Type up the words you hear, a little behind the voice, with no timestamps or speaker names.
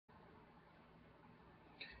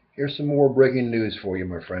Here's some more breaking news for you,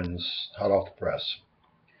 my friends, hot off the press.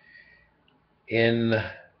 In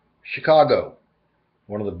Chicago,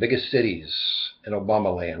 one of the biggest cities in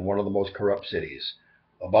Obama land, one of the most corrupt cities,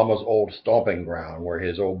 Obama's old stomping ground where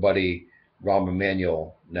his old buddy Rahm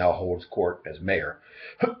Emanuel now holds court as mayor.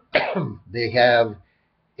 They have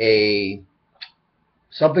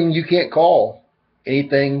something you can't call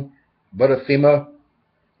anything but a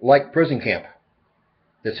FEMA-like prison camp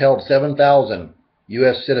that's held 7,000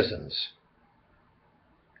 U.S. citizens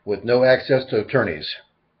with no access to attorneys.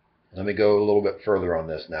 Let me go a little bit further on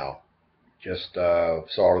this now. Just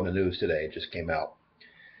saw it in the news today. It just came out.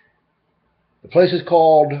 The place is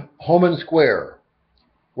called Homan Square,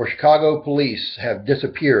 where Chicago police have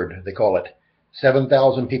disappeared, they call it,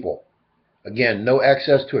 7,000 people. Again, no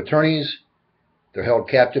access to attorneys. They're held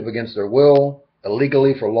captive against their will,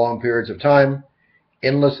 illegally for long periods of time,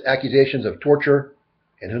 endless accusations of torture,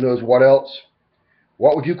 and who knows what else.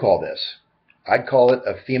 What would you call this? I'd call it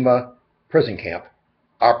a FEMA prison camp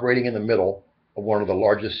operating in the middle of one of the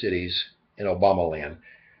largest cities in Obama land,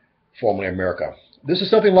 formerly America. This is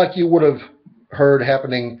something like you would have heard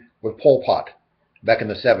happening with Pol Pot back in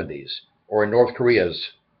the 70s, or in North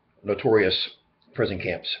Korea's notorious prison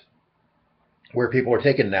camps, where people are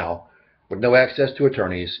taken now with no access to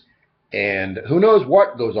attorneys, and who knows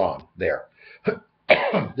what goes on there.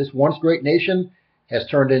 This once great nation has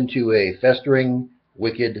turned into a festering,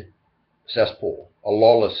 wicked cesspool, a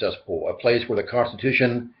lawless cesspool, a place where the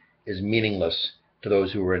Constitution is meaningless to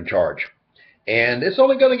those who are in charge. And it's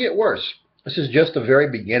only going to get worse. This is just the very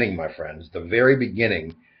beginning, my friends, the very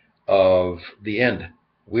beginning of the end.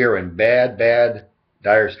 We are in bad,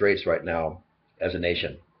 dire straits right now as a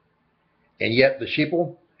nation. And yet the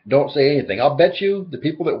sheeple don't say anything. I'll bet you the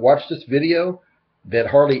people that watch this video that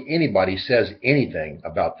hardly anybody says anything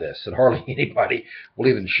about this, and hardly anybody will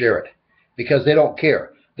even share it, because they don't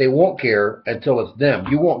care. They won't care until it's them.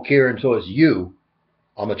 You won't care until it's you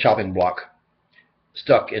on the chopping block,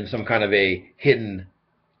 stuck in some kind of a hidden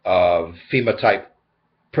FEMA-type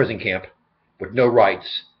prison camp with no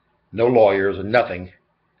rights, no lawyers, and nothing.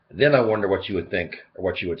 Then I wonder what you would think or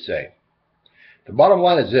what you would say. The bottom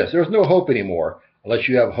line is this. There's no hope anymore unless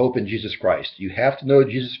you have hope in Jesus Christ. You have to know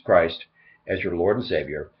Jesus Christ as your Lord and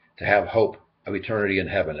Savior to have hope of eternity in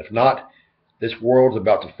heaven. If not, this world's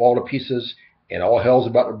about to fall to pieces and all hell's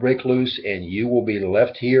about to break loose, and you will be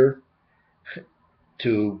left here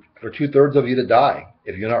for 2/3 of you to die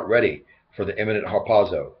if you're not ready for the imminent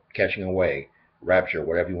harpazo, catching away, rapture,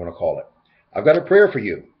 whatever you want to call it. I've got a prayer for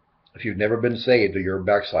you if you've never been saved or you're a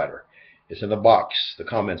backslider. It's in the box, the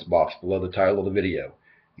comments box below the title of the video.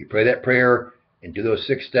 You pray that prayer and do those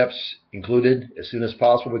 6 steps included as soon as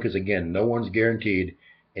possible, because again, no one's guaranteed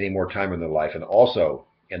any more time in their life. And also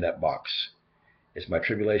in that box is my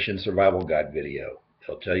Tribulation Survival Guide video.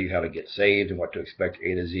 It'll tell you how to get saved and what to expect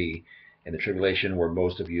A to Z in the tribulation, where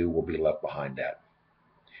most of you will be left behind at.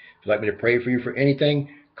 If you'd like me to pray for you for anything,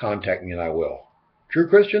 contact me and I will. True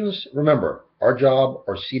Christians, remember, our job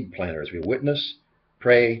are seed planters. We witness,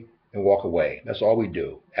 pray, and walk away. That's all we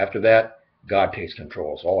do. After that, God takes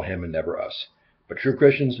control. It's all Him and never us. But true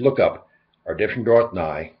Christians, look up. Our redemption draweth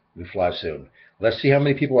nigh. We fly soon. Let's see how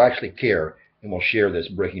many people actually care, and will share this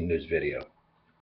breaking news video.